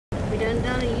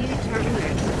done a U-turn.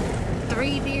 There's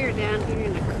 3 deer down here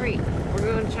in the creek.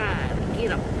 We're gonna try to get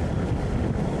them.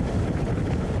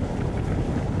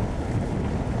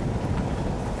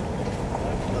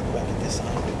 Look back at this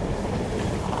side.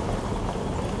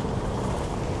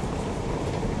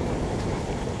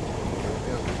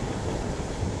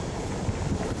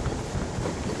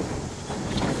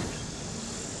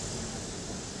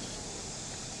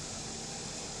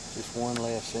 Just one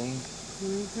last scene.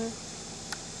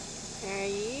 How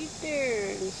you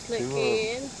doing,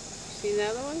 slickhead? See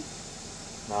another one?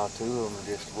 No, 2 of them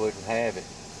just wouldn't have it.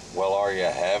 Well, are you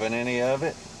having any of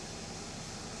it?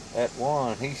 That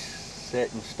one, he's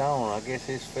set in stone. I guess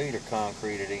his feet are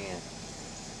concreted in.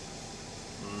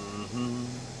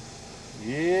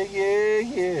 Yeah, yeah,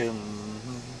 yeah.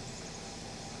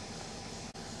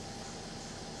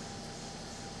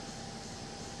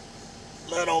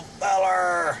 Little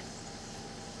feller.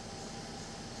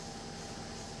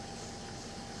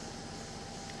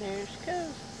 There she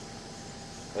goes.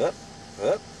 Up.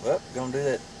 Gonna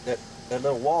do that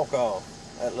little walk off.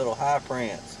 That little high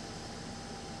prance.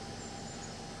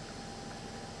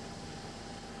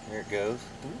 There it goes.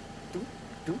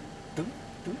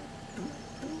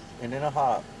 And then a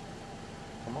hop.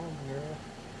 Come on, girl.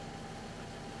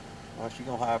 Oh, she's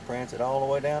gonna high prance it all the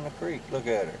way down the creek. Look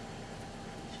at her.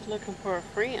 She's looking for a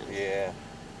friend. Yeah.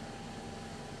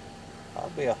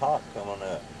 I'll be a hop coming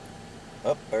up.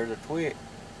 Up there's a twit.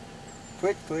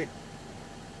 Twit.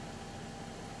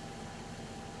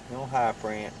 No high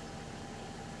print.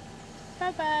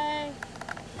 Bye-bye.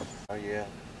 Oh yeah.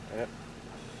 Yep.